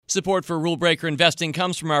Support for Rule Breaker Investing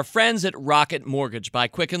comes from our friends at Rocket Mortgage by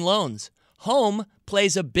Quicken Loans. Home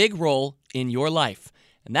plays a big role in your life,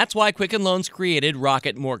 and that's why Quicken Loans created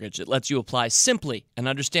Rocket Mortgage. It lets you apply simply and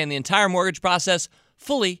understand the entire mortgage process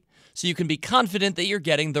fully so you can be confident that you're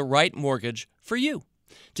getting the right mortgage for you.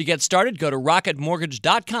 To get started, go to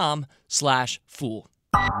rocketmortgage.com/fool.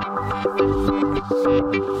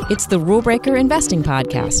 It's the Rule Breaker Investing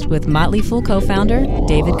Podcast with Motley Fool co-founder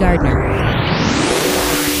David Gardner.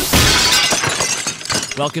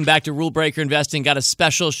 Welcome back to Rule Breaker Investing. Got a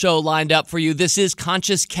special show lined up for you. This is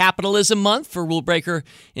Conscious Capitalism Month for Rule Breaker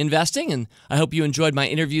Investing, and I hope you enjoyed my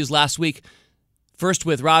interviews last week. First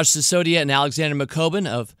with Raj Sisodia and Alexander McCoben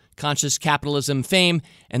of Conscious Capitalism fame,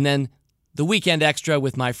 and then the weekend extra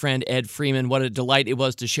with my friend Ed Freeman. What a delight it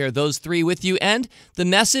was to share those three with you, and the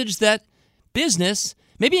message that business,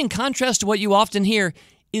 maybe in contrast to what you often hear,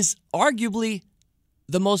 is arguably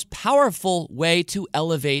the most powerful way to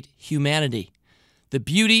elevate humanity. The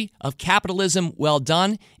beauty of capitalism, well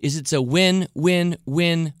done, is it's a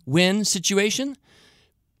win-win-win-win situation.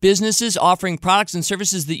 Businesses offering products and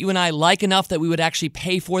services that you and I like enough that we would actually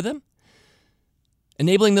pay for them.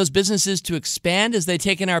 Enabling those businesses to expand as they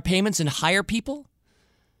take in our payments and hire people.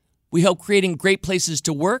 We hope creating great places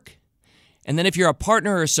to work. And then if you're a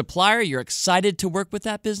partner or a supplier, you're excited to work with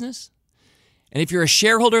that business. And if you're a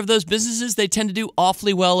shareholder of those businesses, they tend to do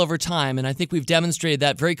awfully well over time. And I think we've demonstrated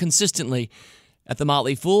that very consistently at the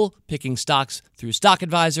Motley Fool, picking stocks through Stock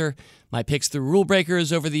Advisor, my picks through Rule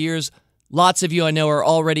Breakers over the years. Lots of you I know are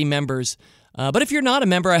already members. But if you're not a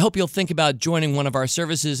member, I hope you'll think about joining one of our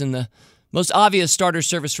services. And the most obvious starter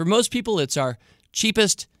service for most people, it's our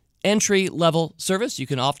cheapest entry-level service. You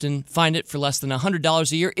can often find it for less than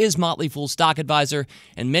 $100 a year, is Motley Fool Stock Advisor.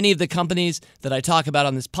 And many of the companies that I talk about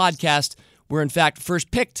on this podcast were in fact first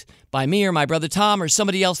picked by me or my brother Tom or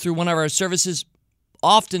somebody else through one of our services.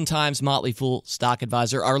 Oftentimes, Motley Fool Stock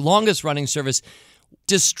Advisor, our longest-running service,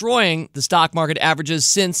 destroying the stock market averages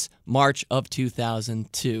since March of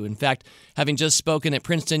 2002. In fact, having just spoken at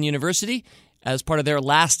Princeton University as part of their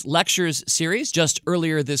last lectures series just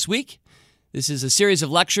earlier this week. This is a series of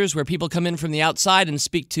lectures where people come in from the outside and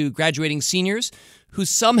speak to graduating seniors who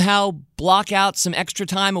somehow block out some extra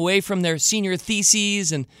time away from their senior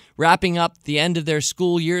theses and wrapping up the end of their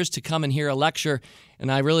school years to come and hear a lecture.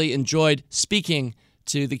 And I really enjoyed speaking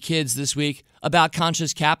to the kids this week about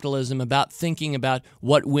conscious capitalism, about thinking about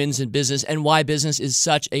what wins in business and why business is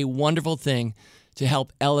such a wonderful thing to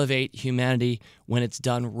help elevate humanity when it's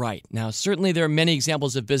done right. Now, certainly there are many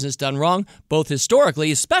examples of business done wrong, both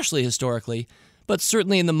historically, especially historically, but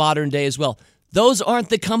certainly in the modern day as well. Those aren't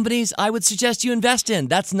the companies I would suggest you invest in.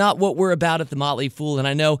 That's not what we're about at the Motley Fool. And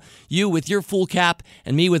I know you with your Fool cap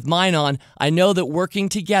and me with mine on, I know that working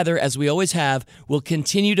together, as we always have, will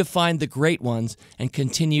continue to find the great ones and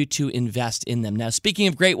continue to invest in them. Now, speaking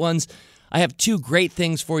of great ones, I have two great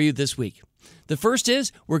things for you this week. The first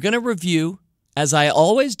is we're going to review, as I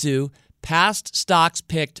always do, past stocks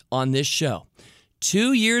picked on this show.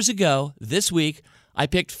 2 years ago, this week, I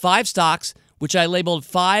picked 5 stocks, which I labeled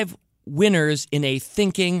 5 winners in a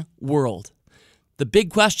thinking world. The big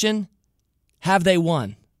question, have they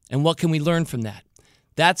won? And what can we learn from that?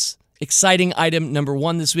 That's exciting item number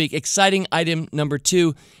 1 this week. Exciting item number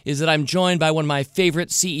 2 is that I'm joined by one of my favorite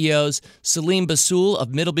CEOs, Selim Bassoul of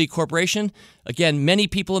Middleby Corporation. Again, many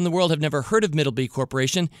people in the world have never heard of Middleby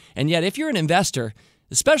Corporation, and yet if you're an investor,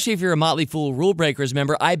 especially if you're a Motley Fool Rule Breakers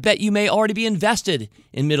member, I bet you may already be invested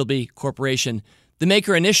in Middleby Corporation, the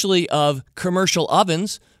maker initially of commercial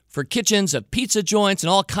ovens for kitchens, of pizza joints, and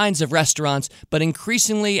all kinds of restaurants, but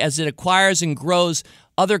increasingly as it acquires and grows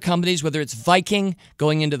other companies, whether it's Viking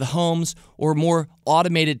going into the homes or more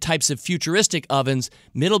automated types of futuristic ovens,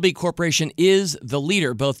 Middleby Corporation is the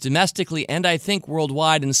leader, both domestically and I think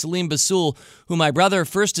worldwide. And Selim Bassoul, who my brother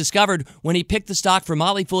first discovered when he picked the stock for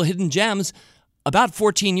Motley Fool Hidden Gems about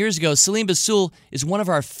 14 years ago, Selim Bassoul is one of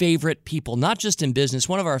our favorite people, not just in business,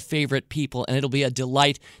 one of our favorite people, and it'll be a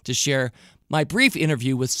delight to share my brief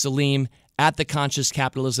interview with Selim at the Conscious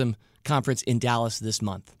Capitalism Conference in Dallas this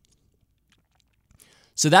month.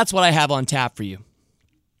 So that's what I have on tap for you.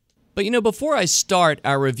 But before I start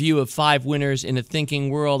our review of 5 winners in a thinking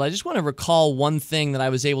world, I just want to recall one thing that I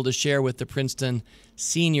was able to share with the Princeton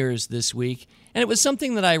seniors this week. And it was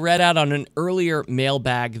something that I read out on an earlier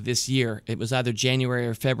mailbag this year. It was either January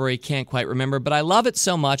or February, can't quite remember, but I love it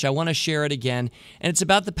so much, I want to share it again. And it's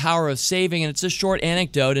about the power of saving, and it's a short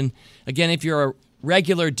anecdote. And again, if you're a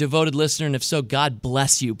regular, devoted listener, and if so, God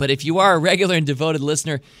bless you. But if you are a regular and devoted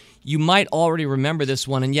listener, you might already remember this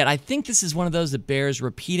one. And yet I think this is one of those that bears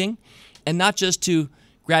repeating, and not just to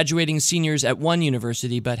graduating seniors at one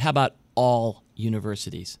university, but how about all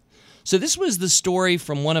universities. So this was the story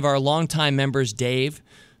from one of our longtime members, Dave,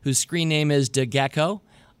 whose screen name is DeGecko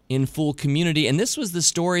in Fool Community. And this was the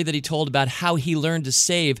story that he told about how he learned to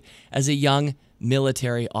save as a young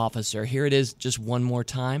military officer. Here it is just one more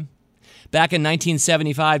time. Back in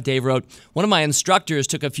 1975, Dave wrote, one of my instructors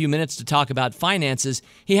took a few minutes to talk about finances.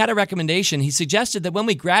 He had a recommendation. He suggested that when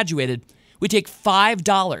we graduated, we take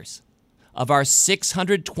 $5 of our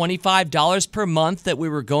 $625 per month that we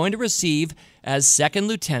were going to receive as second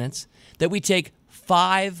lieutenants, that we take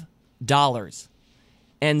 $5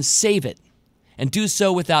 and save it, and do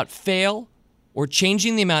so without fail or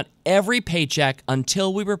changing the amount every paycheck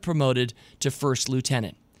until we were promoted to first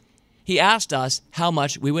lieutenant. He asked us how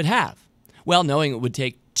much we would have. Well, knowing it would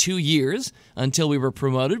take 2 years until we were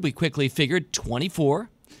promoted, we quickly figured 24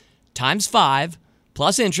 times 5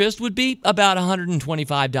 plus interest would be about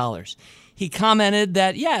 $125. He commented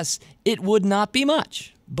that, yes, it would not be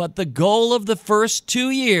much, but the goal of the first 2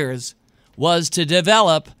 years was to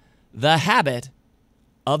develop the habit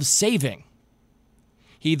of saving.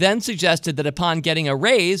 He then suggested that upon getting a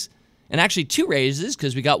raise, and actually 2 raises,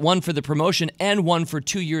 because we got one for the promotion and one for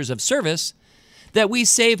 2 years of service, that we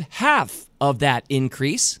save half of that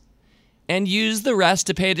increase and use the rest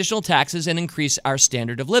to pay additional taxes and increase our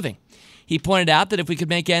standard of living. He pointed out that if we could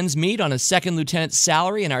make ends meet on a second lieutenant's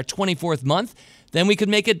salary in our 24th month, then we could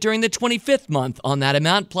make it during the 25th month on that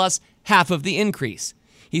amount plus half of the increase.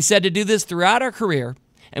 He said to do this throughout our career,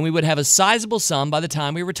 and we would have a sizable sum by the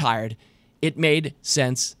time we retired. It made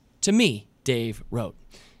sense to me, Dave wrote.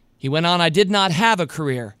 He went on, I did not have a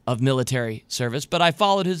career of military service, but I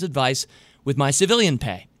followed his advice with my civilian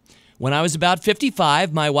pay. When I was about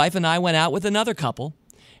 55, my wife and I went out with another couple,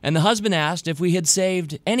 and the husband asked if we had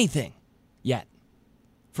saved anything yet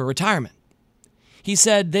for retirement. He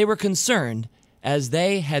said they were concerned as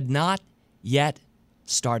they had not yet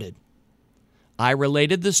started. I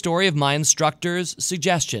related the story of my instructor's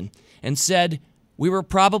suggestion and said we were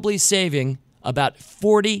probably saving about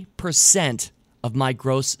 40% of my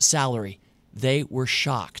gross salary. They were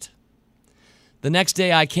shocked. The next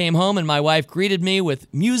day I came home and my wife greeted me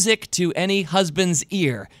with music to any husband's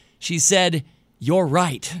ear. She said, "You're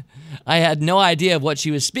right." I had no idea of what she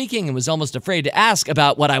was speaking and was almost afraid to ask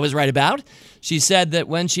about what I was right about. She said that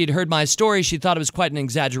when she'd heard my story, she thought it was quite an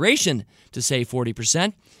exaggeration to say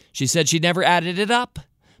 40%. She said she'd never added it up,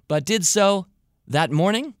 but did so that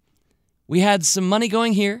morning. We had some money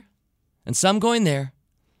going here and some going there.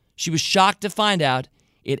 She was shocked to find out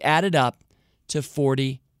it added up to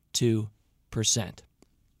 42%.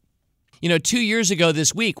 You know, 2 years ago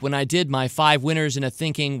this week, when I did my 5 Winners in a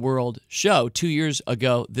Thinking World show, 2 years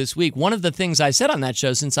ago this week, one of the things I said on that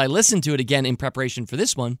show, since I listened to it again in preparation for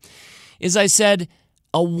this one, is I said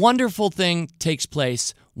a wonderful thing takes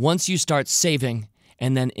place once you start saving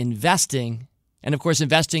and then investing, and of course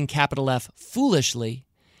investing, capital F, foolishly,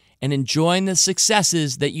 and enjoying the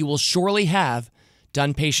successes that you will surely have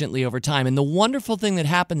done patiently over time. And the wonderful thing that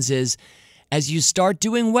happens is, as you start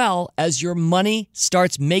doing well, as your money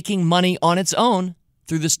starts making money on its own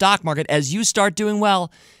through the stock market, as you start doing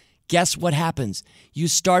well, guess what happens? You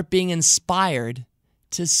start being inspired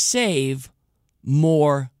to save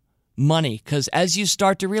more money, because as you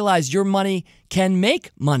start to realize your money can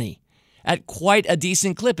make money at quite a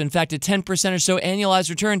decent clip. In fact, a 10% or so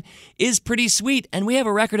annualized return is pretty sweet, and we have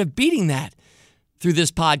a record of beating that through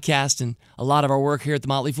this podcast and a lot of our work here at The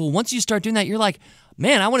Motley Fool. Once you start doing that, you're like,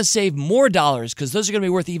 man, I want to save more dollars because those are going to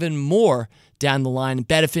be worth even more down the line,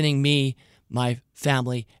 benefiting me, my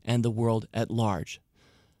family, and the world at large.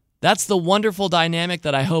 That's the wonderful dynamic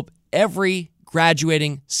that I hope every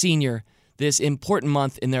graduating senior this important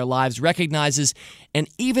month in their lives recognizes. And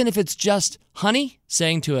even if it's just honey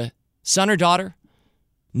saying to a son or daughter,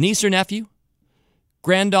 niece or nephew,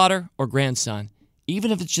 granddaughter or grandson, even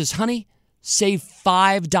if it's just honey, save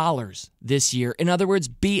 $5 this year. In other words,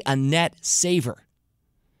 be a net saver.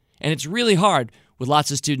 And it's really hard with lots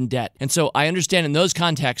of student debt. And so I understand in those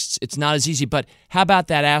contexts, it's not as easy. But how about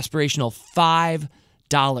that aspirational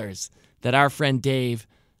 $5 that our friend Dave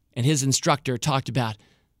and his instructor talked about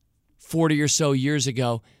 40 or so years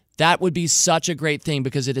ago? That would be such a great thing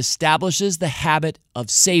because it establishes the habit of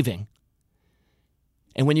saving.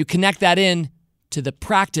 And when you connect that in to the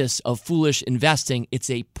practice of foolish investing, it's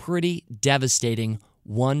a pretty devastating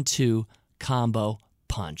 1-2 combo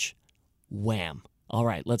punch. Wham. All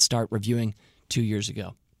right, let's start reviewing 2 years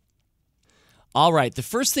ago. All right, the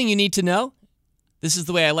first thing you need to know, this is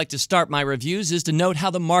the way I like to start my reviews, is to note how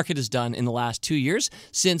the market has done in the last 2 years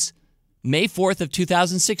since May 4th of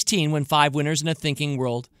 2016 when 5 Winners in a Thinking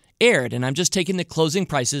World aired. And I'm just taking the closing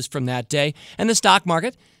prices from that day. And the stock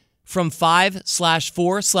market from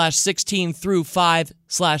 5/4/16 through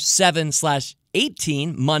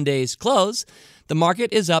 5/7/18, Monday's close, the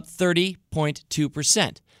market is up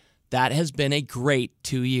 30.2%. That has been a great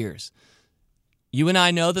 2 years. You and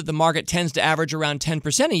I know that the market tends to average around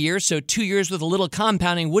 10% a year, so 2 years with a little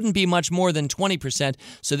compounding wouldn't be much more than 20%.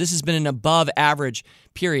 So this has been an above average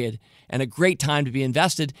period and a great time to be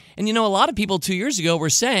invested. And a lot of people 2 years ago were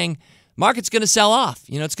saying, market's going to sell off.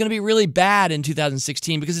 It's going to be really bad in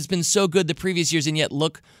 2016 because it's been so good the previous years, and yet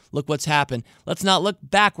look what's happened. Let's not look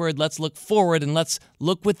backward, let's look forward, and let's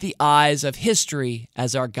look with the eyes of history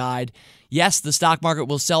as our guide. Yes, the stock market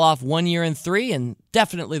will sell off 1 year in 3, and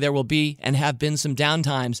definitely there will be and have been some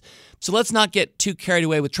downtimes. So let's not get too carried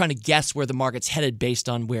away with trying to guess where the market's headed based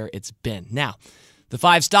on where it's been. Now, the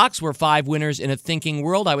 5 stocks were 5 winners in a thinking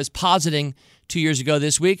world. I was positing 2 years ago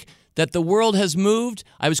this week that the world has moved.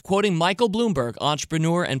 I was quoting Michael Bloomberg,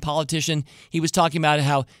 entrepreneur and politician. He was talking about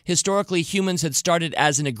how historically humans had started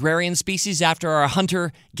as an agrarian species after our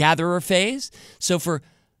hunter-gatherer phase. So for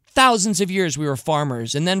thousands of years we were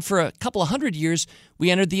farmers. And then for a couple of hundred years we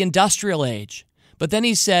entered the industrial age. But then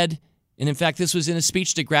he said, and in fact this was in a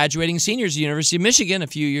speech to graduating seniors at the University of Michigan a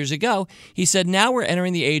few years ago, he said, now we're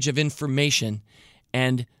entering the age of information.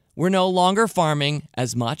 And we're no longer farming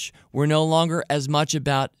as much. We're no longer as much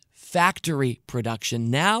about factory production.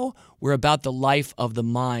 Now we're about the life of the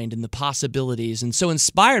mind and the possibilities. And so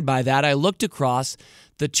inspired by that, I looked across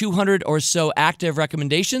the 200 or so active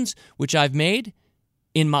recommendations, which I've made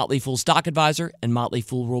in Motley Fool Stock Advisor and Motley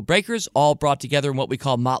Fool Rule Breakers, all brought together in what we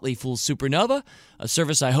call Motley Fool Supernova, a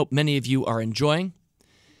service I hope many of you are enjoying.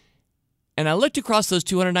 And I looked across those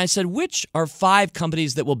 200 and I said, which are 5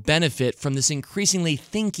 companies that will benefit from this increasingly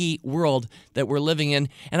thinky world that we're living in?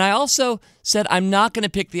 And I also said, I'm not going to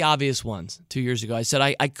pick the obvious ones 2 years ago. I said,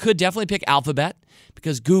 I could definitely pick Alphabet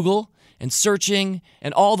because Google and searching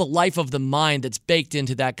and all the life of the mind that's baked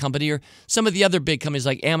into that company, or some of the other big companies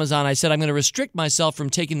like Amazon. I said, I'm going to restrict myself from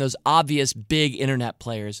taking those obvious big internet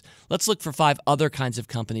players. Let's look for 5 other kinds of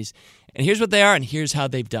companies. And here's what they are and here's how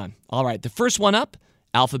they've done. All right, the first one up,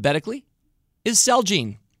 alphabetically, is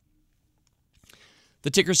Celgene.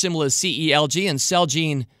 The ticker symbol is CELG, and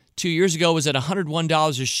Celgene 2 years ago was at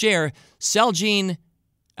 $101 a share. Celgene,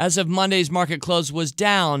 as of Monday's market close, was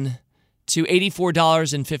down to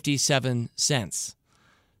 $84.57.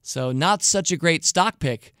 So not such a great stock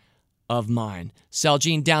pick of mine.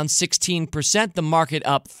 Celgene down 16%, the market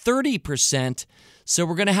up 30%. So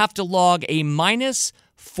we're going to have to log a minus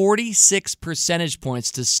 46 percentage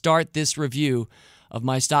points to start this review of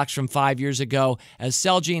my stocks from 5 years ago, as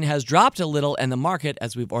Celgene has dropped a little and the market,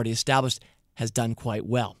 as we've already established, has done quite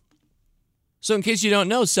well. So in case you don't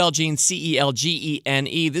know, Celgene,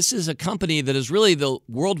 C-E-L-G-E-N-E, this is a company that is really the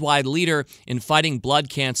worldwide leader in fighting blood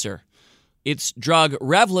cancer. Its drug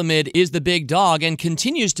Revlimid is the big dog and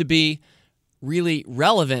continues to be really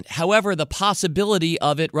relevant. However, the possibility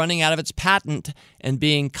of it running out of its patent and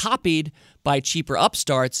being copied by cheaper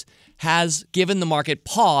upstarts has given the market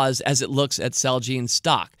pause as it looks at Celgene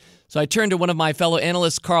stock. So I turned to one of my fellow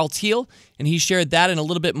analysts, Carl Teal, and he shared that and a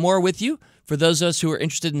little bit more with you. For those of us who are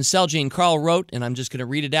interested in Celgene, Carl wrote, and I'm just going to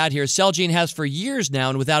read it out here, Celgene has for years now,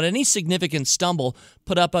 and without any significant stumble,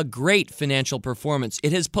 put up a great financial performance.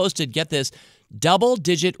 It has posted, get this,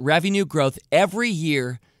 double-digit revenue growth every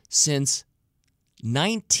year since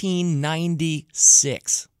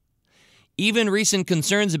 1996. Even recent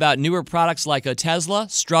concerns about newer products like a Tesla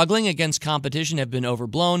struggling against competition have been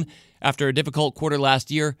overblown. After a difficult quarter last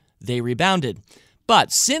year, they rebounded.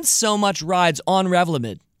 But since so much rides on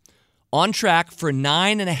Revlimid, on track for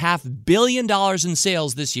 $9.5 billion in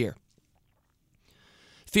sales this year.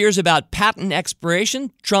 Fears about patent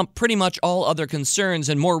expiration trump pretty much all other concerns,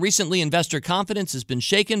 and more recently, investor confidence has been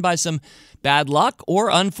shaken by some bad luck or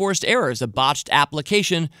unforced errors, a botched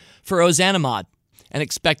application for ozanimod, an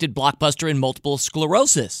expected blockbuster in multiple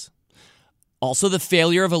sclerosis. Also, the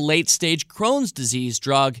failure of a late-stage Crohn's disease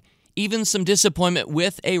drug, even some disappointment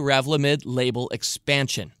with a Revlimid label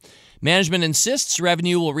expansion. Management insists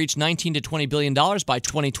revenue will reach $19 to $20 billion by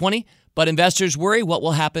 2020, but investors worry what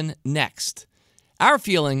will happen next. Our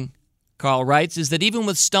feeling, Carl writes, is that even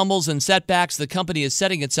with stumbles and setbacks, the company is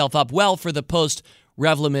setting itself up well for the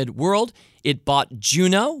post-Revlimid world. It bought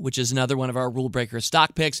Juno, which is another one of our rule breaker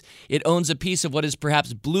stock picks. It owns a piece of what is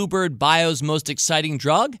perhaps Bluebird Bio's most exciting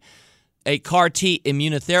drug, a CAR-T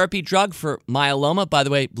immunotherapy drug for myeloma. By the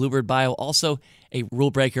way, Bluebird Bio also a rule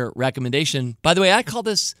breaker recommendation. By the way, I call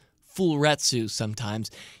this Furetsu sometimes.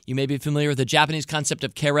 You may be familiar with the Japanese concept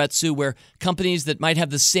of keiretsu, where companies that might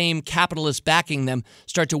have the same capitalist backing them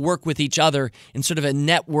start to work with each other in sort of a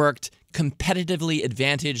networked, competitively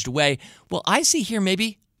advantaged way. Well, I see here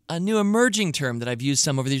maybe a new emerging term that I've used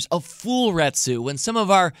some over the years, a foolretsu, when some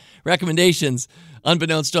of our recommendations,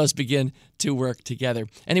 unbeknownst to us, begin to work together.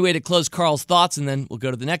 Anyway, to close Carl's thoughts, and then we'll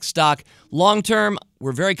go to the next stock. Long term,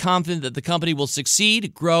 we're very confident that the company will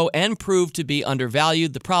succeed, grow, and prove to be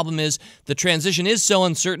undervalued. The problem is the transition is so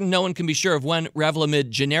uncertain, no one can be sure of when Revlimid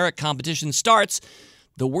generic competition starts.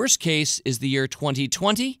 The worst case is the year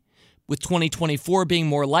 2020, with 2024 being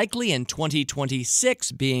more likely and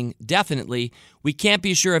 2026 being definitely. We can't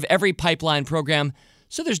be sure of every pipeline program,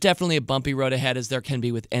 so there's definitely a bumpy road ahead, as there can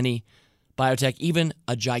be with any biotech, even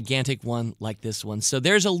a gigantic one like this one. So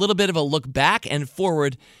there's a little bit of a look back and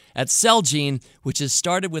forward at Celgene, which has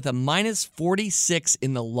started with a minus 46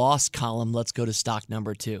 in the loss column. Let's go to stock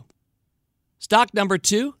number 2. Stock number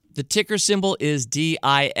 2, the ticker symbol is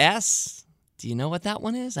DIS. Do you know what that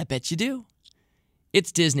one is? I bet you do.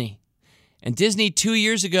 It's Disney. And Disney 2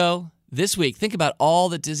 years ago, this week, think about all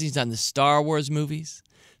that Disney's done. The Star Wars movies.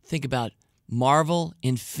 Think about Marvel,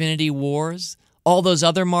 Infinity Wars, all those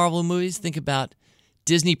other Marvel movies. Think about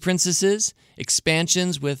Disney Princesses,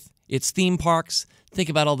 expansions with its theme parks. Think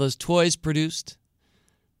about all those toys produced.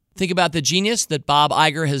 Think about the genius that Bob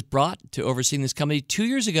Iger has brought to overseeing this company. 2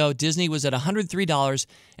 years ago, Disney was at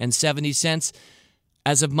 $103.70.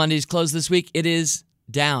 As of Monday's close this week, it is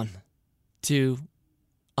down to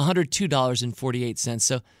 $102.48.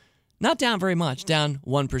 So not down very much, down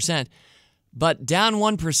 1%. But down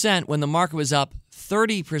 1% when the market was up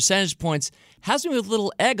 30 percentage points has me with a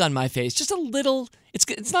little egg on my face. Just a little,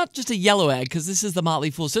 it's not just a yellow egg, because this is the Motley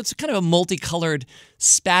Fool. So it's kind of a multicolored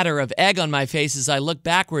spatter of egg on my face as I look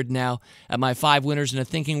backward now at my 5 winners in a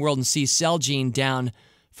thinking world and see Celgene down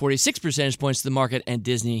 46 percentage points to the market and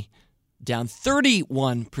Disney down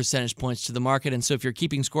 31 percentage points to the market. And so if you're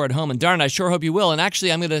keeping score at home, and darn, I sure hope you will. And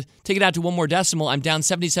actually, I'm going to take it out to one more decimal. I'm down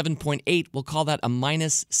 77.8. We'll call that a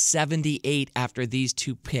minus 78 after these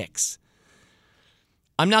 2 picks.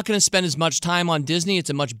 I'm not going to spend as much time on Disney.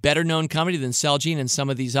 It's a much better known company than Celgene and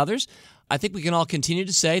some of these others. I think we can all continue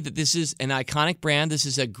to say that this is an iconic brand. This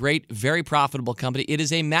is a great, very profitable company. It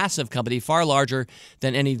is a massive company, far larger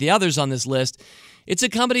than any of the others on this list. It's a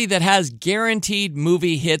company that has guaranteed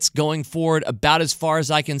movie hits going forward about as far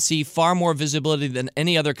as I can see, far more visibility than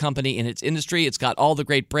any other company in its industry. It's got all the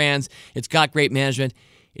great brands. It's got great management.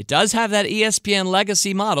 It does have that ESPN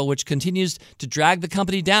legacy model, which continues to drag the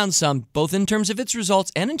company down some, both in terms of its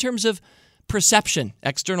results and in terms of perception,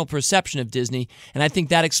 external perception of Disney. And I think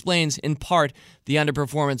that explains, in part, the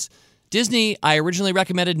underperformance. Disney, I originally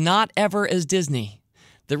recommended not ever as Disney.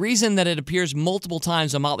 The reason that it appears multiple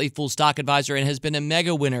times on Motley Fool Stock Advisor and has been a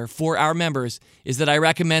mega winner for our members is that I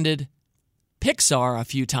recommended Pixar a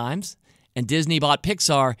few times, and Disney bought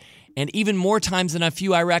Pixar, and even more times than a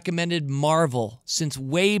few, I recommended Marvel since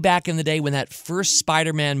way back in the day when that first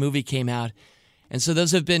Spider-Man movie came out. And so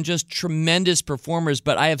those have been just tremendous performers,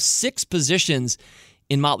 but I have 6 positions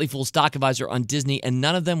in Motley Fool Stock Advisor on Disney, and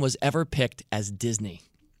none of them was ever picked as Disney.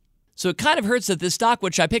 So it kind of hurts that this stock,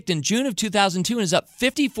 which I picked in June of 2002 and is up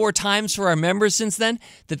 54 times for our members since then,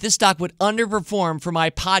 that this stock would underperform for my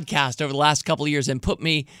podcast over the last couple of years and put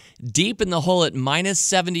me deep in the hole at minus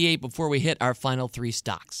 78 before we hit our final 3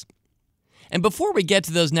 stocks. And before we get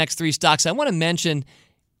to those next 3 stocks, I want to mention,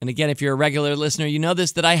 and again, if you're a regular listener, you know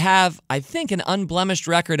this, that I have, I think, an unblemished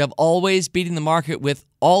record of always beating the market with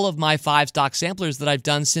all of my 5 stock samplers that I've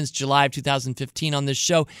done since July of 2015 on this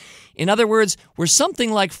show. In other words, we're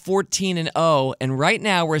something like 14-0, and right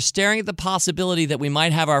now we're staring at the possibility that we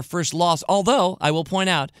might have our first loss, although, I will point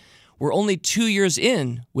out, we're only 2 years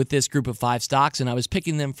in with this group of 5 stocks, and I was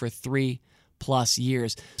picking them for 3+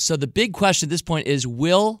 years. So the big question at this point is,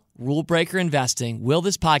 will Rule Breaker Investing, will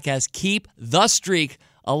this podcast keep the streak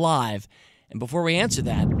alive? And before we answer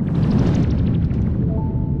that,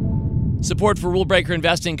 support for Rule Breaker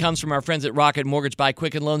Investing comes from our friends at Rocket Mortgage by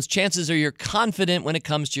Quicken Loans. Chances are you're confident when it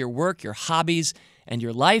comes to your work, your hobbies, and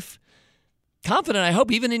your life. Confident, I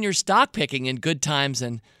hope, even in your stock picking in good times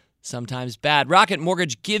and sometimes bad. Rocket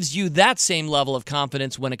Mortgage gives you that same level of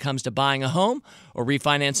confidence when it comes to buying a home or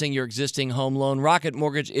refinancing your existing home loan. Rocket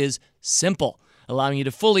Mortgage is simple, allowing you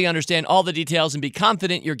to fully understand all the details and be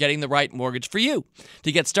confident you're getting the right mortgage for you.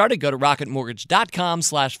 To get started, go to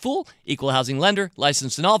rocketmortgage.com/fool, equal housing lender,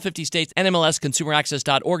 licensed in all 50 states, NMLS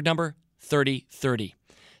consumeraccess.org number 3030.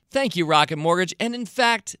 Thank you, Rocket Mortgage. And in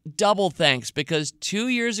fact, double thanks, because 2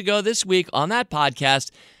 years ago this week on that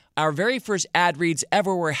podcast, our very first ad reads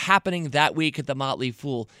ever were happening that week at the Motley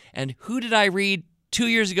Fool. And who did I read 2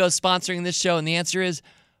 years ago sponsoring this show? And the answer is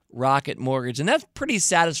Rocket Mortgage. And that's pretty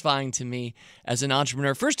satisfying to me as an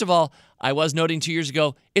entrepreneur. First of all, I was noting 2 years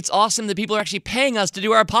ago, it's awesome that people are actually paying us to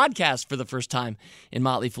do our podcast for the first time in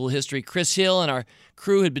Motley Fool history. Chris Hill and our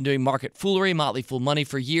crew had been doing Market Foolery, Motley Fool Money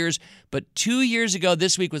for years. But 2 years ago,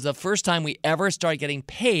 this week was the first time we ever started getting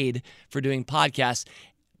paid for doing podcasts.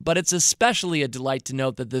 But it's especially a delight to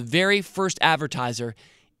note that the very first advertiser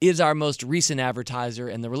is our most recent advertiser,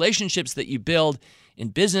 and the relationships that you build in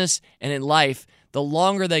business and in life, the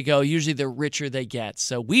longer they go, usually the richer they get.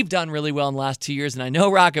 So we've done really well in the last 2 years, and I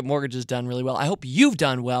know Rocket Mortgage has done really well. I hope you've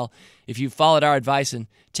done well if you've followed our advice and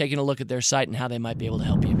taken a look at their site and how they might be able to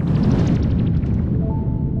help you.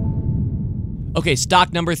 Okay,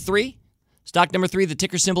 stock number three. Stock number three, the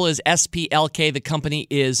ticker symbol is SPLK. The company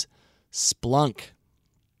is Splunk.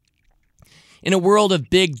 In a world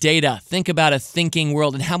of big data, think about a thinking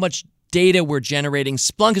world and how much data we're generating.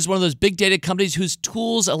 Splunk is one of those big data companies whose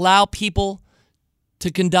tools allow people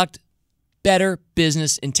to conduct better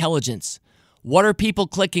business intelligence. What are people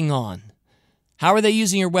clicking on? How are they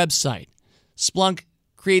using your website? Splunk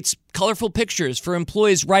creates colorful pictures for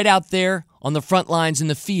employees right out there on the front lines in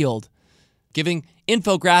the field, giving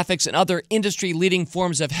infographics and other industry-leading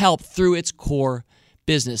forms of help through its core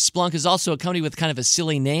business. Splunk is also a company with kind of a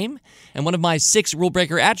silly name, and one of my 6 rule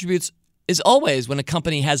breaker attributes is always when a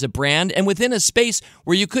company has a brand and within a space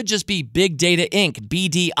where you could just be Big Data Inc.,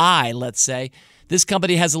 BDI, let's say. This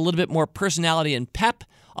company has a little bit more personality and pep,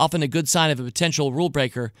 often a good sign of a potential rule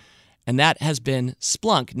breaker, and that has been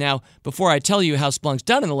Splunk. Now, before I tell you how Splunk's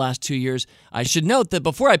done in the last 2 years, I should note that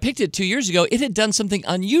before I picked it 2 years ago, it had done something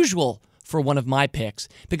unusual for one of my picks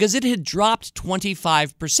because it had dropped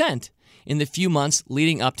 25% in the few months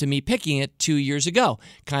leading up to me picking it 2 years ago.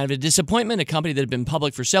 Kind of a disappointment, a company that had been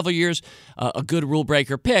public for several years, a good rule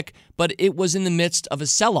breaker pick, but it was in the midst of a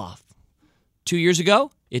sell-off. 2 years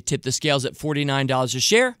ago, it tipped the scales at $49 a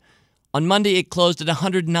share. On Monday, it closed at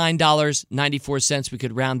 $109.94. We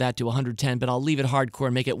could round that to $110, but I'll leave it hardcore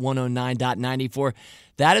and make it $109.94.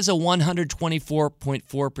 That is a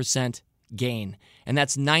 124.4% gain. And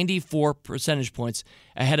that's 94 percentage points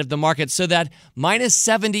ahead of the market. So that minus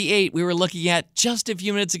 78 we were looking at just a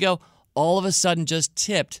few minutes ago, all of a sudden just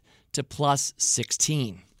tipped to plus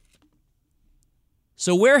 16.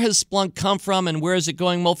 So where has Splunk come from and where is it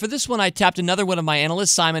going? Well, for this one, I tapped another one of my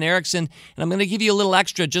analysts, Simon Erickson, and I'm going to give you a little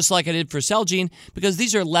extra just like I did for Celgene because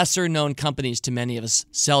these are lesser-known companies to many of us,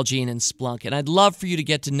 Celgene and Splunk. And I'd love for you to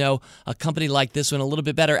get to know a company like this one a little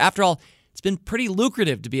bit better. After all, it's been pretty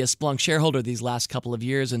lucrative to be a Splunk shareholder these last couple of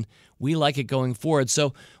years, and we like it going forward.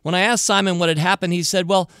 So when I asked Simon what had happened, he said,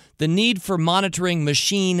 well, the need for monitoring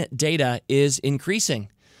machine data is increasing.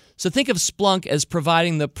 So think of Splunk as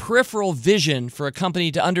providing the peripheral vision for a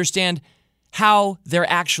company to understand how they're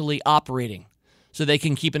actually operating. So they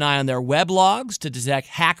can keep an eye on their web logs to detect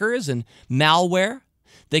hackers and malware.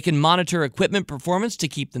 They can monitor equipment performance to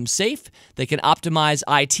keep them safe. They can optimize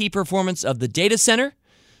IT performance of the data center.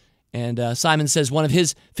 And Simon says one of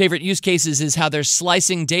his favorite use cases is how they're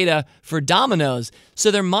slicing data for Domino's.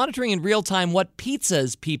 So they're monitoring in real time what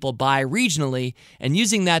pizzas people buy regionally and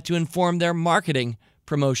using that to inform their marketing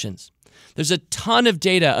promotions. There's a ton of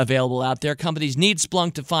data available out there. Companies need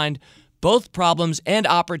Splunk to find both problems and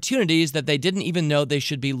opportunities that they didn't even know they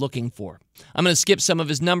should be looking for. I'm going to skip some of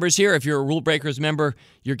his numbers here. If you're a Rule Breakers member,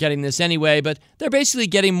 you're getting this anyway, but they're basically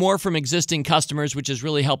getting more from existing customers, which is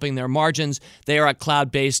really helping their margins. They are a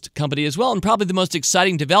cloud-based company as well, and probably the most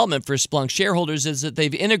exciting development for Splunk shareholders is that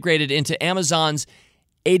they've integrated into Amazon's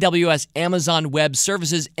AWS Amazon Web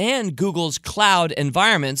Services and Google's cloud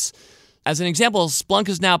environments. As an example, Splunk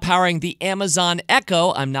is now powering the Amazon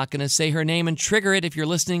Echo. I'm not going to say her name and trigger it if you're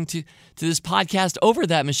listening to this podcast over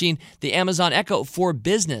that machine. The Amazon Echo for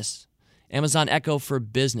Business. Amazon Echo for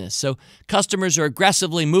Business. So customers are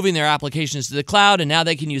aggressively moving their applications to the cloud, and now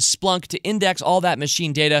they can use Splunk to index all that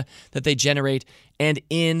machine data that they generate and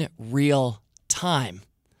in real time.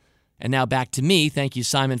 And now back to me. Thank you,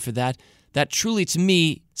 Simon, for that. That truly, to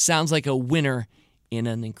me, sounds like a winner in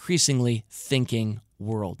an increasingly thinking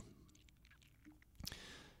world.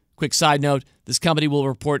 Quick side note, this company will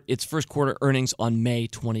report its first quarter earnings on May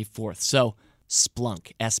 24th. So,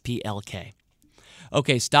 Splunk, SPLK.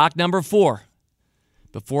 Okay, stock number 4.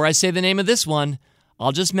 Before I say the name of this one,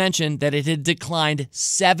 I'll just mention that it had declined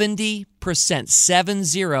 70%,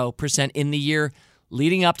 70% in the year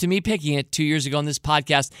leading up to me picking it 2 years ago on this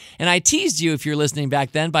podcast. And I teased you, if you're listening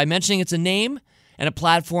back then, by mentioning it's a name and a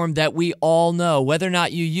platform that we all know. Whether or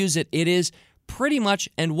not you use it, it is pretty much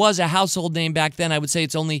and was a household name back then. I would say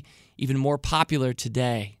it's only even more popular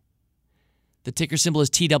today. The ticker symbol is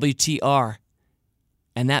TWTR,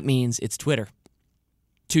 and that means it's Twitter.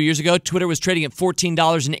 2 years ago, Twitter was trading at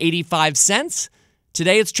 $14.85.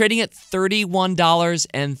 Today, it's trading at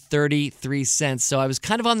 $31.33. So I was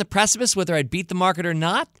kind of on the precipice whether I'd beat the market or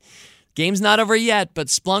not. Game's not over yet, but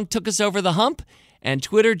Splunk took us over the hump, and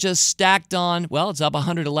Twitter just stacked on, well, it's up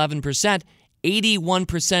 111%, 81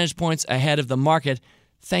 percentage points ahead of the market.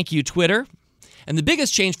 Thank you, Twitter. And the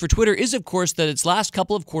biggest change for Twitter is, of course, that its last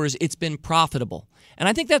couple of quarters, it's been profitable. And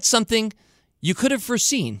I think that's something you could have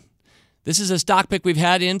foreseen. This is a stock pick we've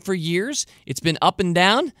had in for years. It's been up and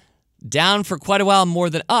down for quite a while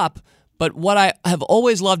more than up. But what I have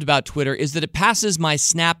always loved about Twitter is that it passes my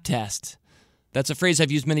snap test. That's a phrase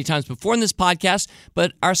I've used many times before in this podcast,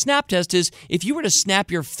 but our snap test is if you were to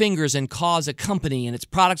snap your fingers and cause a company and its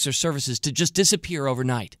products or services to just disappear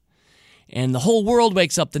overnight, and the whole world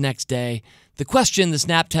wakes up the next day, the question the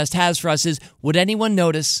snap test has for us is, would anyone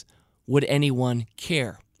notice? Would anyone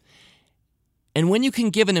care? And when you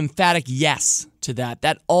can give an emphatic yes to that,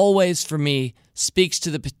 that always, for me, speaks to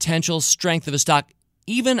the potential strength of a stock,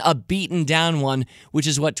 even a beaten down one, which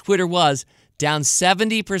is what Twitter was, down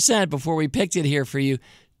 70% before we picked it here for you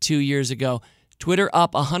 2 years ago. Twitter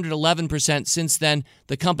up 111% since then.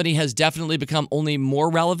 The company has definitely become only more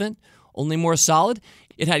relevant, only more solid.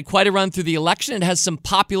 It had quite a run through the election. It has some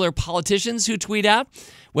popular politicians who tweet out.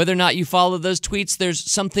 Whether or not you follow those tweets, there's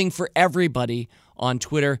something for everybody on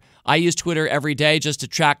Twitter. I use Twitter every day just to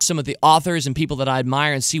track some of the authors and people that I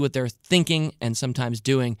admire and see what they're thinking and sometimes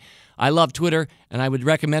doing. I love Twitter, and I would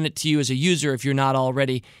recommend it to you as a user if you're not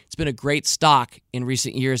already. It's been a great stock in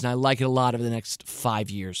recent years, and I like it a lot over the next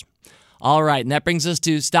 5 years. All right, and that brings us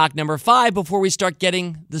to stock number 5 before we start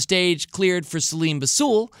getting the stage cleared for Selim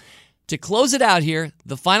Bassoul. To close it out here,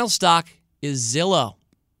 the final stock is Zillow.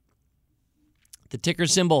 The ticker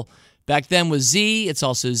symbol back then was Z. It's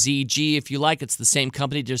also ZG if you like. It's the same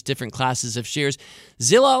company, just different classes of shares.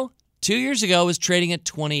 Zillow, 2 years ago, was trading at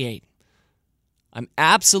 28. I'm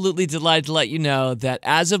absolutely delighted to let you know that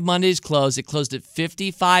as of Monday's close, it closed at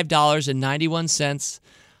 $55.91.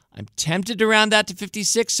 I'm tempted to round that to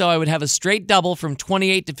 56, so I would have a straight double from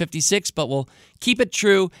 28 to 56, but we'll keep it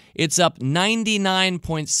true. It's up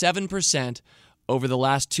 99.7% over the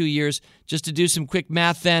last 2 years. Just to do some quick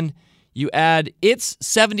math then, you add its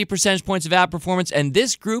 70 percentage points of outperformance, and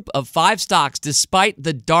this group of 5 stocks, despite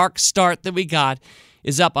the dark start that we got,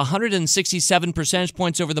 is up 167 percentage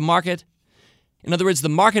points over the market. In other words, the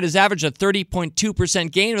market has averaged a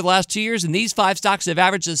 30.2% gain over the last 2 years, and these 5 stocks have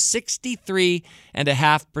averaged a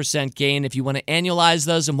 63.5% gain. If you want to annualize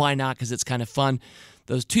those, and why not? Because it's kind of fun.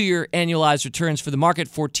 Those 2-year annualized returns for the market,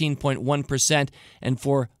 14.1%, and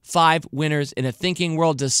for 5 winners in a thinking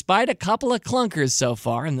world, despite a couple of clunkers so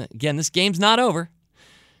far, and again, this game's not over,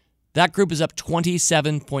 that group is up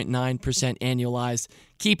 27.9% annualized,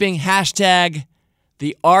 keeping hashtag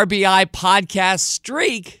the RBI podcast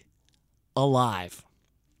streak alive.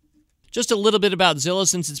 Just a little bit about Zillow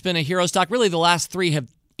since it's been a hero stock. Really, the last 3 have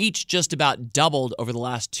each just about doubled over the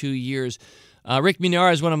last 2 years. Rick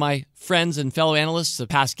Munara is one of my friends and fellow analysts, a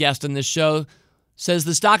past guest on this show, says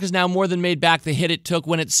the stock has now more than made back the hit it took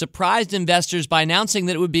when it surprised investors by announcing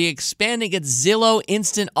that it would be expanding its Zillow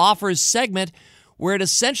Instant Offers segment, where it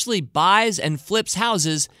essentially buys and flips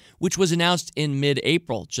houses, which was announced in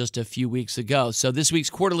mid-April, just a few weeks ago. So this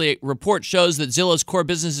week's quarterly report shows that Zillow's core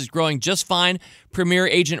business is growing just fine. Premier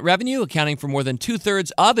agent revenue, accounting for more than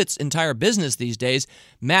 2/3 of its entire business these days,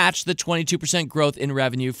 matched the 22% growth in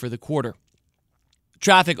revenue for the quarter.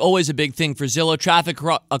 Traffic, always a big thing for Zillow. Traffic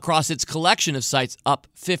across its collection of sites up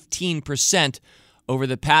 15% over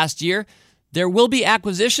the past year. There will be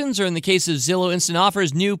acquisitions, or in the case of Zillow Instant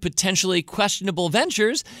Offers, new potentially questionable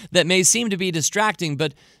ventures that may seem to be distracting,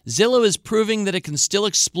 but Zillow is proving that it can still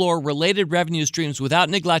explore related revenue streams without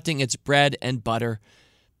neglecting its bread and butter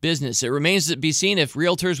business. It remains to be seen if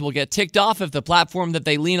realtors will get ticked off if the platform that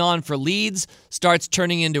they lean on for leads starts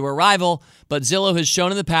turning into a rival, but Zillow has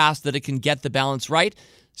shown in the past that it can get the balance right.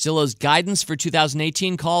 Zillow's guidance for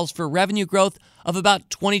 2018 calls for revenue growth of about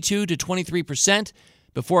 22 to 23%,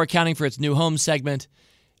 before accounting for its new home segment,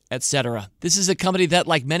 etc. This is a company that,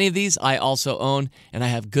 like many of these, I also own, and I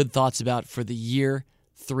have good thoughts about for the year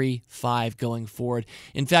 3-5 going forward.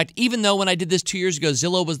 In fact, even though when I did this 2 years ago,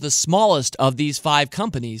 Zillow was the smallest of these 5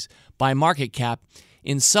 companies by market cap,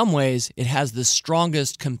 in some ways, it has the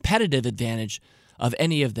strongest competitive advantage of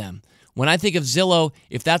any of them. When I think of Zillow,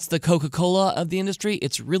 if that's the Coca-Cola of the industry,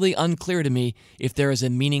 it's really unclear to me if there is a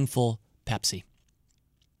meaningful Pepsi.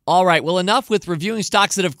 All right, well, enough with reviewing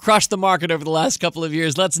stocks that have crushed the market over the last couple of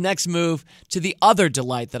years. Let's next move to the other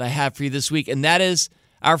delight that I have for you this week, and that is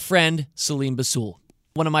our friend Selim Bassoul.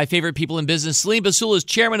 One of my favorite people in business, Selim Bassoul, is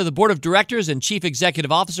chairman of the board of directors and chief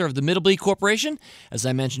executive officer of the Middleby Corporation. As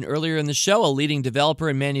I mentioned earlier in the show, a leading developer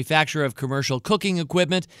and manufacturer of commercial cooking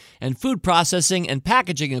equipment and food processing and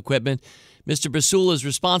packaging equipment. Mr. Bassoul is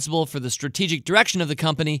responsible for the strategic direction of the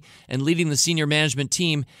company and leading the senior management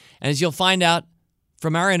team. And as you'll find out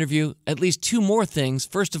from our interview, at least two more things.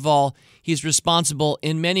 First of all, he's responsible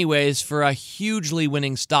in many ways for a hugely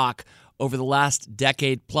winning stock over the last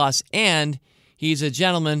decade plus, and he's a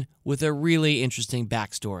gentleman with a really interesting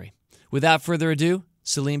backstory. Without further ado,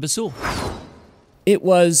 Selim Bassoul. It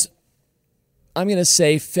was, I'm going to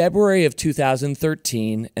say, February of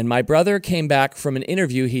 2013, and my brother came back from an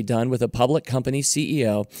interview he'd done with a public company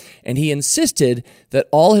CEO, and he insisted that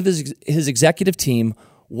all of his executive team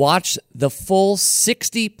watch the full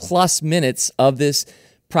 60-plus minutes of this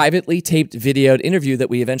privately taped videoed interview that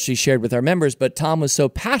we eventually shared with our members, but Tom was so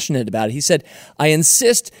passionate about it. He said, I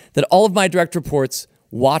insist that all of my direct reports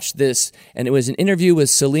watch this, and it was an interview with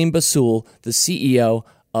Selim Bassoul, the CEO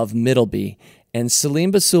of Middleby. And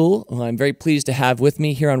Selim Bassoul, who I'm very pleased to have with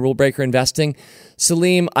me here on Rule Breaker Investing.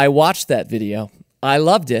 Selim, I watched that video. I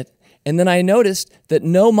loved it. And then I noticed that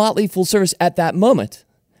no Motley Fool Service at that moment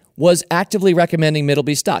was actively recommending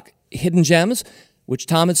Middleby stock. Hidden Gems, which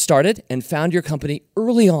Tom had started and found your company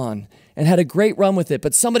early on and had a great run with it,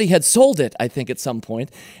 but somebody had sold it, I think, at some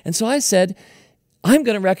point. And so I said, I'm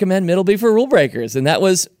going to recommend Middleby for Rule Breakers. And that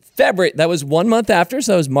was February. That was 1 month after,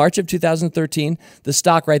 so it was March of 2013. The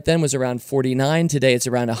stock right then was around 49. Today it's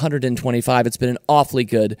around 125. It's been an awfully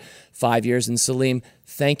good 5 years. And Selim,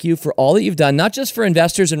 thank you for all that you've done, not just for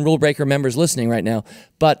investors and Rule Breaker members listening right now,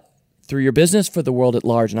 but through your business for the world at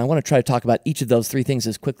large. And I want to try to talk about each of those three things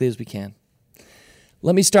as quickly as we can.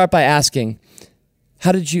 Let me start by asking,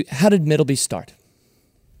 how did Middleby start?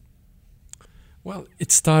 Well,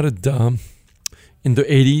 it started in the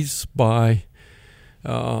 80s by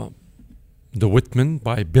by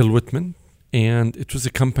Bill Whitman, and it was a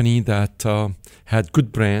company that had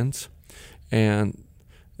good brands, and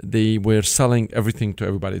they were selling everything to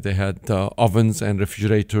everybody. They had ovens and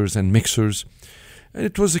refrigerators and mixers, and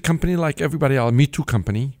it was a company like everybody else, a Me Too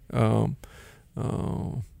company,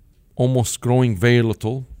 almost growing very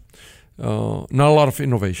little, not a lot of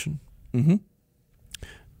innovation. Mm-hmm.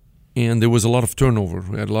 And there was a lot of turnover.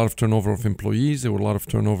 We had a lot of turnover of employees. There were a lot of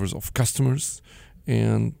turnovers of customers.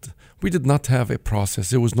 And we did not have a process.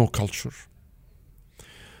 There was no culture.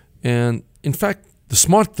 And in fact, the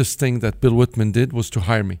smartest thing that Bill Whitman did was to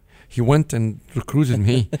hire me. He went and recruited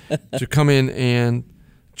me to come in and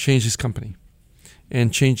change his company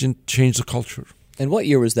and change the culture. And what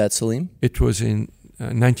year was that, Selim? It was in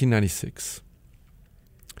 1996.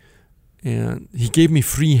 And he gave me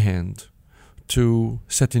free hand to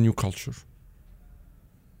set a new culture.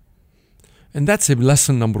 And that's a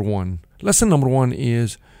lesson number one. Lesson number one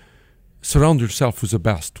is surround yourself with the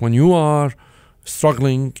best. When you are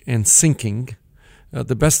struggling and sinking,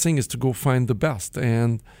 the best thing is to go find the best.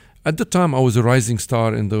 And at the time, I was a rising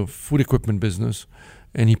star in the food equipment business,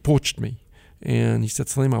 and he poached me. And he said,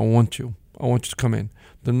 Selim, I want you to come in.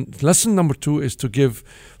 The lesson number two is to give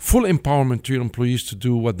full empowerment to your employees to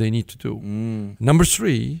do what they need to do. Number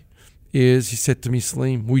three is, he said to me,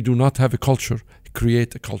 Selim, we do not have a culture.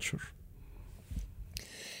 Create a culture.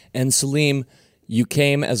 And Selim, you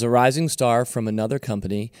came as a rising star from another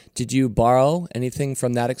company. Did you borrow anything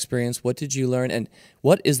from that experience? What did you learn? And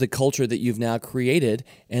what is the culture that you've now created?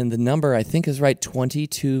 And the number, I think, is right,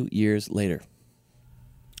 22 years later.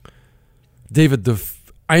 David,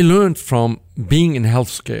 I learned from being in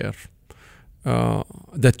healthcare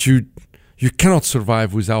that you cannot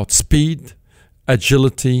survive without speed,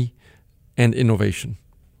 agility, and innovation.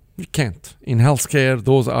 You can't. In healthcare,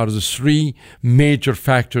 those are the three major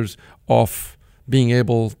factors of being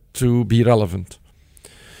able to be relevant.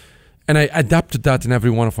 And I adapted that in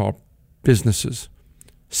every one of our businesses.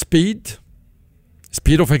 Speed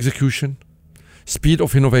of execution, speed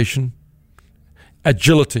of innovation,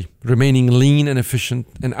 agility, remaining lean and efficient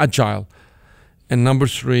and agile. And number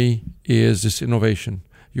three is this innovation.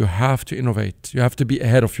 You have to innovate. You have to be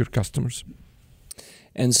ahead of your customers.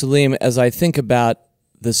 And Selim, as I think about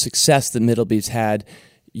the success that Middleby's had,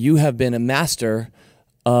 you have been a master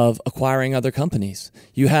of acquiring other companies.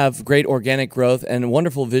 You have great organic growth and a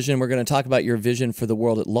wonderful vision. We're going to talk about your vision for the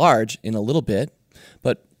world at large in a little bit.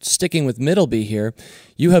 But sticking with Middleby here,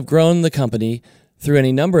 you have grown the company through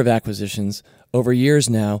any number of acquisitions over years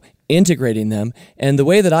now, integrating them. And the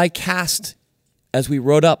way that I cast, as we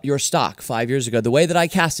wrote up your stock 5 years ago, the way that I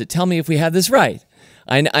cast it, tell me if we have this right.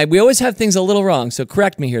 We always have things a little wrong, so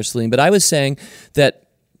correct me here, Selim, but I was saying that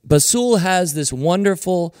Bassoul has this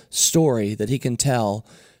wonderful story that he can tell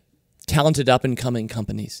talented up-and-coming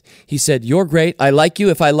companies. He said, "You're great. I like you.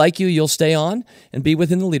 If I like you, you'll stay on and be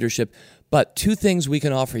within the leadership. But two things we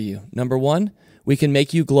can offer you. Number one, we can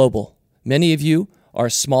make you global. Many of you are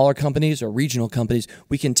smaller companies or regional companies.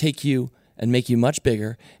 We can take you and make you much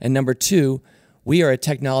bigger. And number two, we are a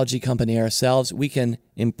technology company ourselves. We can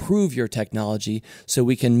improve your technology so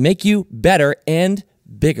we can make you better and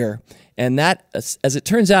bigger." And that, as it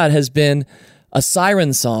turns out, has been a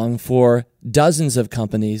siren song for dozens of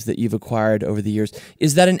companies that you've acquired over the years.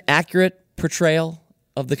 Is that an accurate portrayal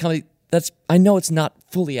of the company? I know it's not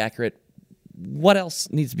fully accurate. What else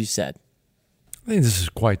needs to be said? I think this is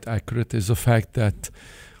quite accurate, is the fact that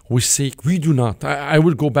we do not, I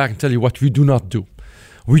will go back and tell you what we do not do.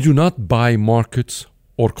 We do not buy markets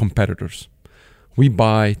or competitors. We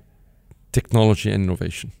buy technology and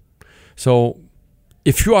innovation. So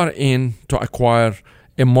if you are in to acquire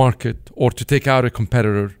a market or to take out a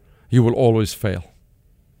competitor, you will always fail.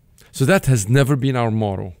 So that has never been our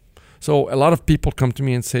motto. So a lot of people come to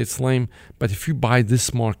me and say, "Selim, but if you buy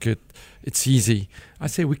this market, it's easy." I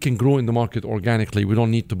say we can grow in the market organically. We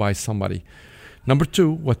don't need to buy somebody. Number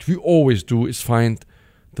two, what we always do is find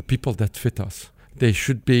the people that fit us. They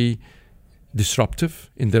should be disruptive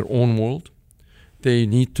in their own world. They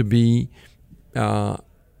need to be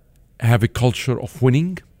have a culture of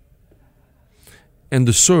winning. And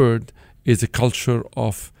the third is a culture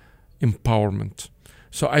of empowerment.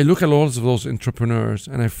 So I look at a lot of those entrepreneurs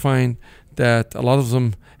and I find that a lot of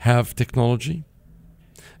them have technology.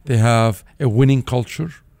 They have a winning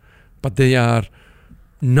culture, but they are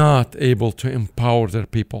not able to empower their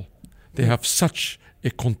people. They have such a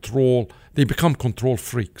control. They become control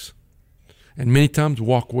freaks. And many times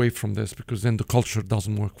walk away from this because then the culture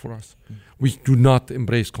doesn't work for us. We do not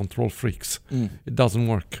embrace control freaks. It doesn't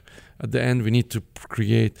work. At the end, we need to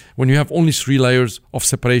create, when you have only 3 layers of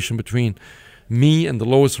separation between me and the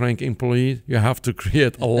lowest rank employee, you have to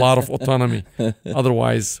create a lot of autonomy.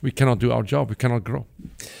 Otherwise, we cannot do our job. We cannot grow.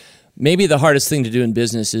 Maybe the hardest thing to do in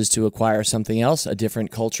business is to acquire something else, a different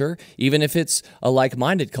culture, even if it's a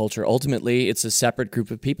like-minded culture. Ultimately, it's a separate group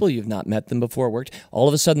of people. You've not met them before, worked. All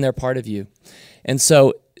of a sudden, they're part of you. And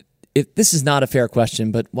so this is not a fair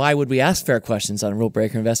question, but why would we ask fair questions on Rule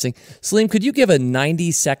Breaker Investing? Selim, could you give a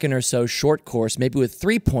 90-second or so short course, maybe with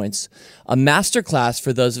 3 points, a master class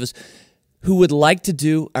for those of us who would like to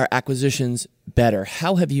do our acquisitions better?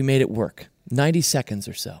 How have you made it work? 90 seconds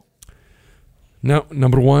or so. Now,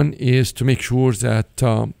 number one is to make sure that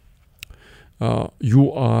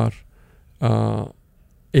you are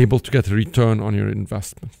able to get a return on your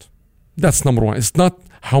investment. That's number one. It's not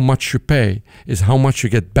how much you pay, it's how much you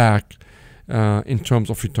get back in terms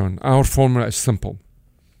of return. Our formula is simple.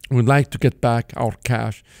 We'd like to get back our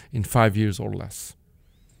cash in 5 years or less.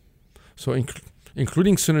 So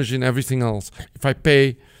including synergy and everything else, if I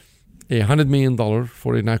pay $100 million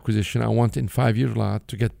for an acquisition, I want in 5 years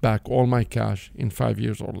to get back all my cash in 5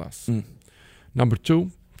 years or less. Number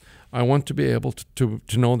two, I want to be able to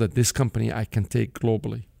know that this company I can take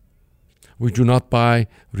globally. We do not buy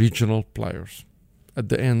regional players. At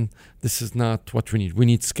the end, this is not what we need. We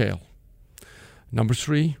need scale. Number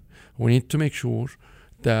three, we need to make sure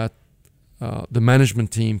that the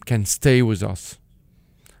management team can stay with us.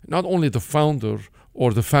 Not only the founder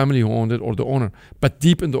or the family who owned it or the owner, but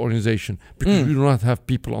deep in the organization, because we do not have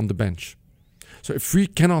people on the bench. So if we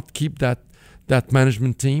cannot keep that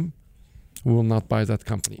management team, we will not buy that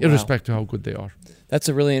company, irrespective of how good they are. That's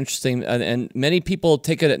a really interesting, and many people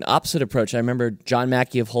take an opposite approach. I remember John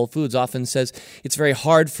Mackey of Whole Foods often says it's very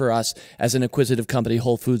hard for us as an acquisitive company,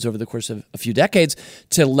 Whole Foods, over the course of a few decades,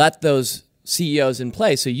 to let those CEOs in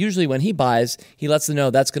place. So usually when he buys, he lets them know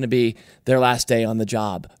that's going to be their last day on the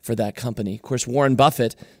job for that company. Of course, Warren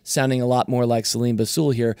Buffett, sounding a lot more like Selim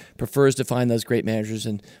Bassoul here, prefers to find those great managers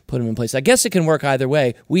and put them in place. I guess it can work either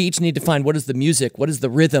way. We each need to find what is the music, what is the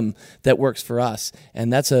rhythm that works for us.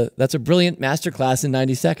 And that's a brilliant masterclass in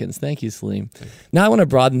 90 seconds. Thank you, Selim. Now I want to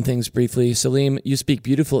broaden things briefly. Selim, you speak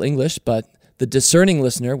beautiful English, but the discerning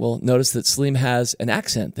listener will notice that Selim has an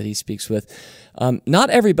accent that he speaks with. Not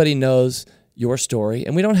everybody knows your story,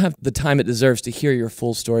 and we don't have the time it deserves to hear your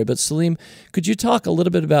full story. But Selim, could you talk a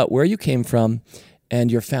little bit about where you came from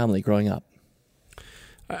and your family growing up?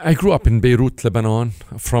 I grew up in Beirut, Lebanon,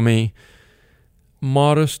 from a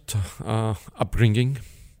modest upbringing.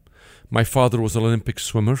 My father was an Olympic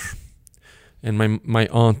swimmer, and my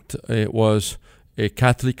aunt was a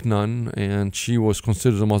Catholic nun, and she was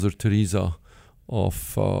considered the Mother Teresa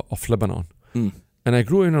of Lebanon. And I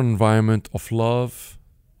grew in an environment of love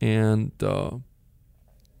and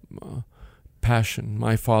passion.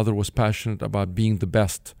 My father was passionate about being the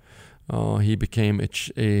best. He became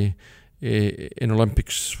a an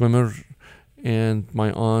Olympic swimmer, and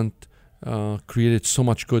my aunt created so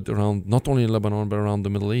much good around not only Lebanon but around the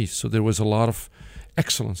Middle East. So there was a lot of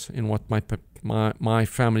excellence in what my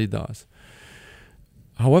family does.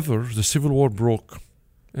 However, the Civil War broke,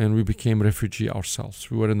 and we became refugee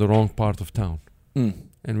ourselves. We were in the wrong part of town, and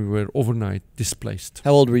we were overnight displaced.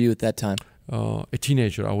 How old were you at that time? A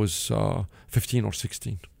teenager. I was 15 or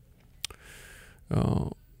 16.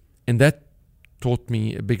 And that taught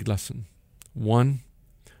me a big lesson. One,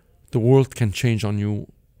 the world can change on you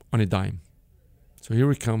on a dime. So here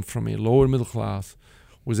we come from a lower middle class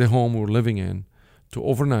with a home we're living in to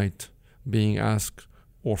overnight being asked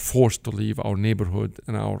or forced to leave our neighborhood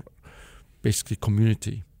and our basically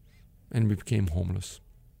community. And we became homeless.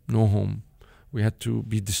 No home. We had to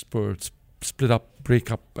be dispersed, split up,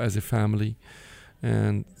 break up as a family,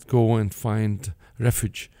 and go and find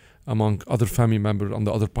refuge among other family members on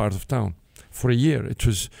the other part of town. For a year, it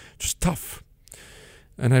was tough.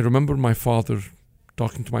 And I remember my father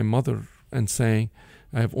talking to my mother and saying,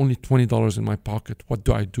 I have only $20 in my pocket. What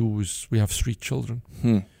do I do? We have 3 children.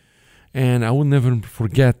 And I will never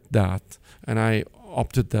forget that. And I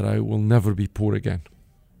opted that I will never be poor again.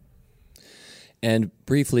 And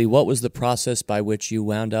briefly, what was the process by which you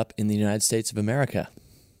wound up in the United States of America?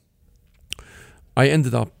 I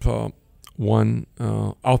ended up,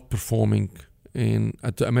 outperforming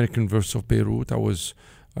at the American University of Beirut.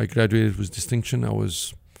 I graduated with distinction. I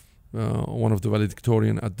was one of the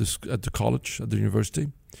valedictorian at the college, at the university.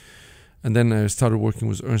 And then I started working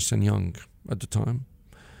with Ernst & Young at the time.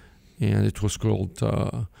 And it was called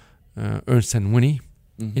Ernst & Winnie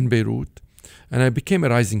in Beirut. And I became a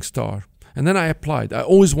rising star. And then I applied. I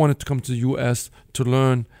always wanted to come to the U.S. to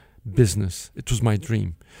learn business. It was my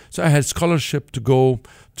dream. So I had scholarship to go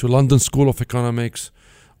to London School of Economics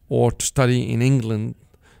or to study in England.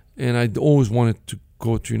 And I'd always wanted to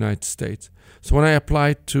go to the United States. So when I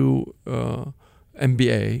applied to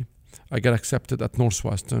MBA, I got accepted at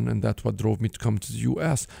Northwestern, and that's what drove me to come to the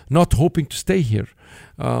U.S., not hoping to stay here,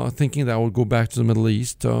 thinking that I would go back to the Middle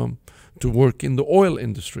East to work in the oil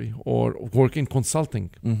industry or work in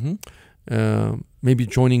consulting. Maybe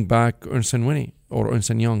joining back Ernst & Winnie or Ernst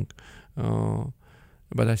 & Young.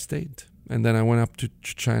 But I stayed. And then I went up to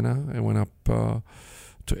China. I went up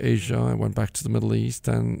to Asia. I went back to the Middle East.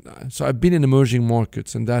 And so I've been in emerging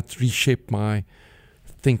markets, and that reshaped my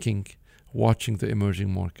thinking, watching the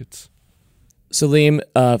emerging markets. Selim,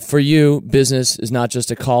 for you, business is not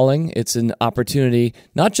just a calling. It's an opportunity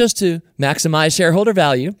not just to maximize shareholder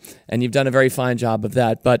value, and you've done a very fine job of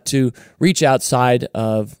that, but to reach outside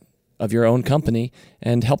of your own company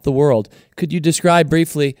and help the world. Could you describe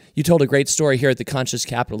briefly, you told a great story here at the Conscious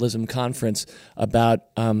Capitalism Conference about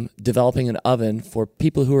developing an oven for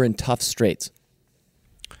people who are in tough straits.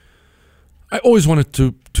 I always wanted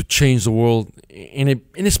to change the world in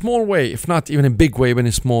a small way, if not even a big way, but in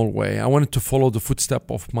a small way. I wanted to follow the footsteps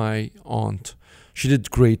of my aunt. She did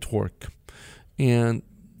great work. And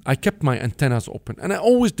I kept my antennas open. And I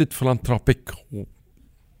always did philanthropic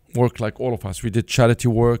work like all of us. We did charity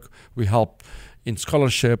work. We helped in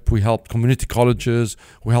scholarship. We helped community colleges.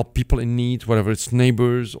 We helped people in need, whether it's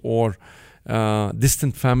neighbors or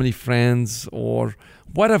distant family friends or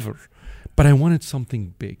whatever. But I wanted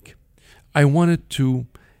something big. I wanted to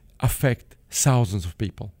affect thousands of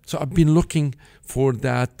people. So I've been looking for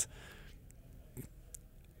that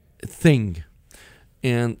thing.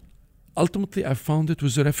 And ultimately, I found it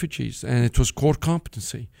with the refugees, and it was core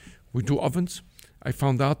competency. We do ovens. I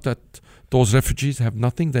found out that those refugees have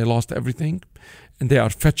nothing. They lost everything, and they are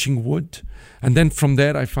fetching wood. And then from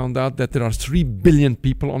there, I found out that there are 3 billion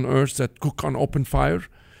people on Earth that cook on open fire,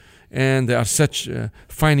 and they are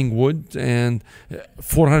finding wood, and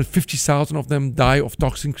 450,000 of them die of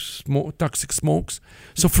toxic smokes.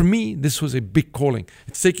 So for me, this was a big calling.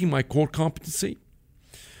 It's taking my core competency,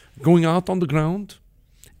 going out on the ground,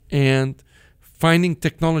 and finding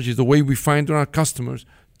technology the way we find our customers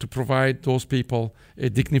to provide those people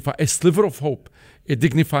a sliver of hope, a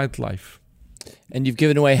dignified life. And you've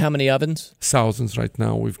given away how many ovens? Thousands right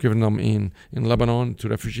now. We've given them in Lebanon,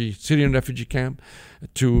 to Syrian refugee camp,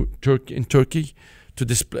 to Turkey,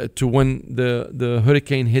 to when the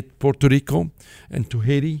hurricane hit Puerto Rico, and to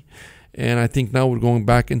Haiti. And I think now we're going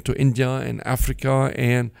back into India and Africa,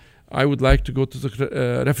 and I would like to go to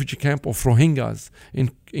the refugee camp of Rohingyas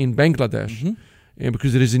in Bangladesh.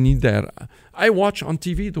 Because there is a need there. I watch on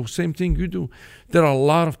TV the same thing you do. There are a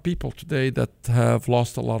lot of people today that have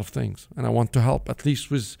lost a lot of things, and I want to help at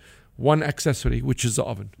least with one accessory, which is the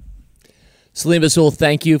oven. Selim Bassoul,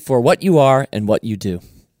 thank you for what you are and what you do.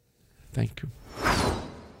 Thank you.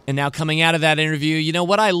 And now coming out of that interview, you know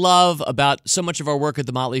what I love about so much of our work at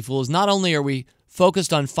The Motley Fool is not only are we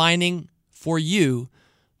focused on finding for you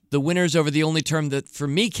the winners over the only term that for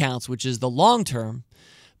me counts, which is the long term,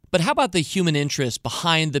 but how about the human interest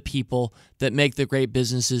behind the people that make the great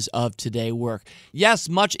businesses of today work? Yes,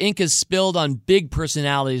 much ink is spilled on big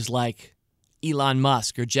personalities like Elon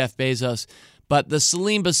Musk or Jeff Bezos, but the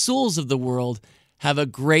Selim Bassouls of the world have a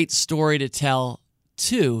great story to tell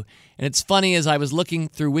too. And it's funny, as I was looking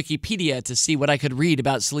through Wikipedia to see what I could read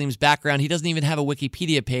about Selim's background, he doesn't even have a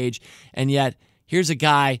Wikipedia page, and yet here's a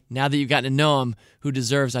guy, now that you've gotten to know him, who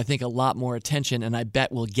deserves, I think, a lot more attention, and I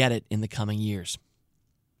bet will get it in the coming years.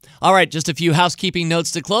 All right, just a few housekeeping notes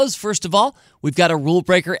to close. First of all, we've got a Rule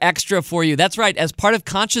Breaker Extra for you. That's right, as part of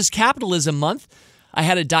Conscious Capitalism Month, I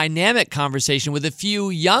had a dynamic conversation with a few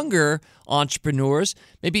younger entrepreneurs,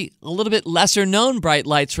 maybe a little bit lesser known bright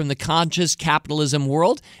lights from the conscious capitalism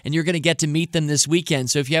world, and you're going to get to meet them this weekend.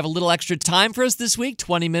 So if you have a little extra time for us this week,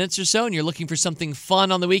 20 minutes or so, and you're looking for something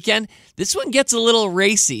fun on the weekend, this one gets a little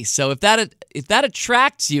racy. So if that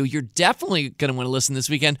attracts you, you're definitely going to want to listen this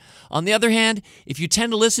weekend. On the other hand, if you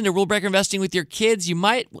tend to listen to Rule Breaker Investing with your kids, you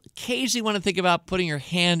might occasionally want to think about putting your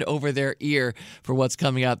hand over their ear for what's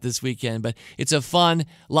coming out this weekend. But it's a fun,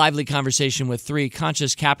 lively conversation with three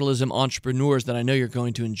conscious capitalism entrepreneurs that I know you're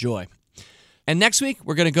going to enjoy. And next week,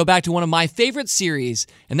 we're going to go back to one of my favorite series,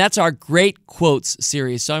 and that's our Great Quotes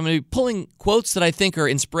series. So I'm going to be pulling quotes that I think are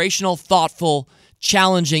inspirational, thoughtful,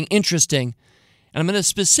 challenging, interesting, and I'm going to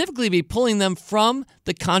specifically be pulling them from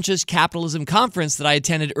the Conscious Capitalism Conference that I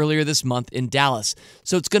attended earlier this month in Dallas.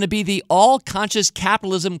 So it's going to be the All Conscious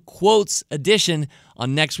Capitalism Quotes edition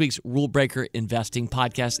on next week's Rule Breaker Investing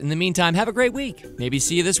podcast. In the meantime, have a great week. Maybe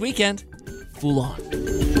see you this weekend. Fool on.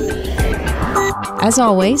 As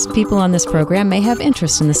always, people on this program may have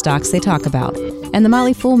interest in the stocks they talk about, and the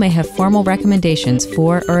Motley Fool may have formal recommendations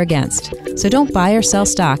for or against. So don't buy or sell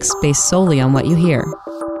stocks based solely on what you hear.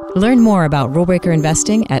 Learn more about Rule Breaker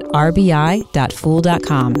Investing at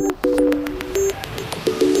rbi.fool.com.